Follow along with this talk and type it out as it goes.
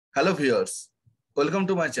Hello viewers, welcome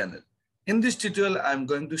to my channel. In this tutorial, I am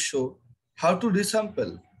going to show how to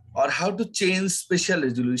resample or how to change spatial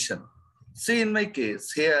resolution. See in my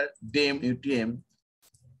case here, DAM, UTM,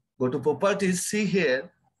 go to properties, see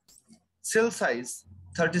here, cell size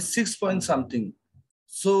 36 point something.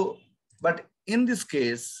 So, but in this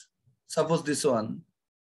case, suppose this one,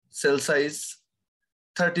 cell size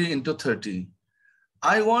 30 into 30.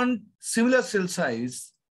 I want similar cell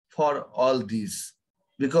size for all these,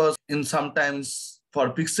 because in sometimes for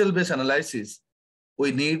pixel-based analysis,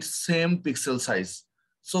 we need same pixel size.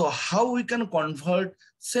 So how we can convert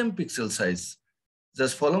same pixel size?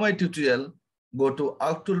 Just follow my tutorial, go to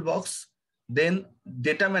Arc Toolbox, then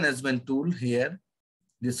Data Management Tool here,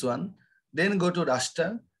 this one, then go to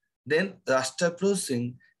Raster, then Raster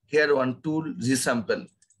Processing, here one tool, Resample.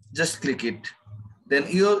 Just click it. Then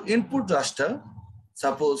your input raster,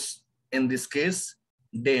 suppose in this case,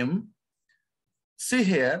 DAM, see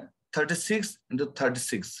here, 36 into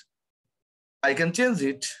 36. I can change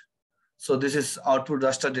it. So this is output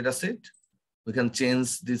raster dataset. We can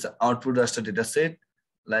change this output raster dataset.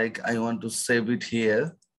 Like I want to save it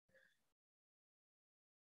here.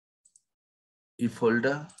 E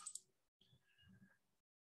folder.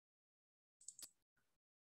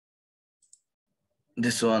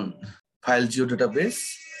 This one, file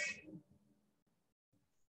geodatabase.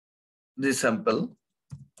 This sample.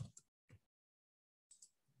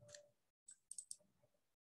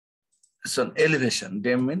 So elevation,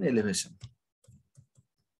 DAM mean elevation.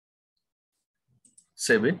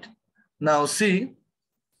 Save it. Now see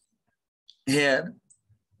here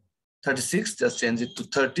 36, just change it to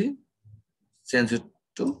 30, change it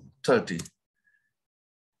to 30.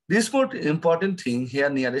 This most important thing here,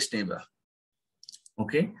 nearest neighbor.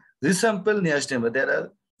 Okay, resample nearest neighbor. There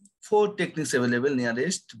are 4 techniques available: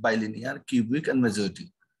 nearest, bilinear, cubic, and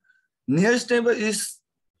majority. Nearest neighbor is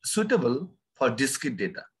suitable for discrete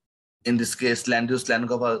data. In this case, land use, land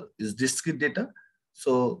cover is discrete data.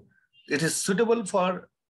 So it is suitable for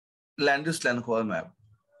land use, land cover map.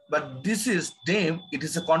 But this is DAM, it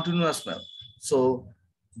is a continuous map. So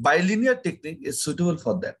bilinear technique is suitable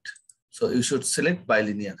for that. So you should select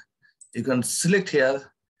bilinear. You can select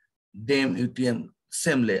here DAM, UTM,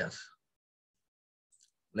 same layer,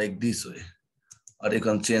 like this way. Or you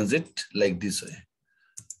can change it like this way.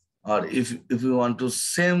 Or if you want to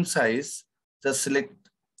same size, just select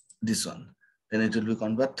this one, then it will be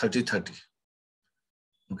convert 30-30.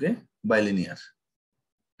 Okay, bilinear.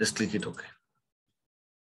 Just click it OK.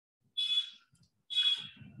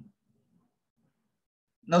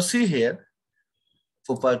 Now see here,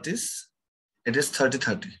 properties, it is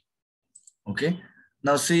 30-30. Okay.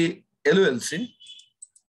 Now see LOLC,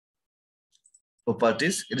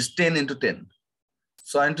 properties, it is 10 into 10.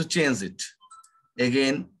 So I need to change it.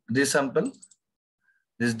 Again, resample,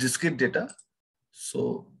 this discrete data.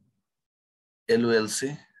 So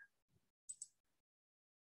LOLC,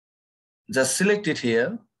 just select it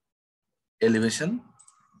here, elevation.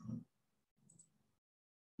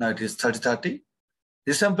 Now it is 30-30.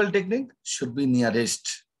 Resample technique should be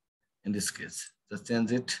nearest in this case. Just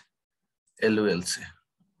change it, LOLC.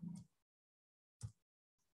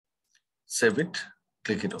 Save it,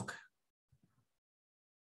 click it OK.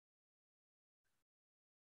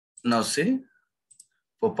 Now see,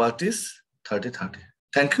 properties 30-30.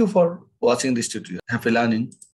 Thank you for watching this tutorial. Happy learning.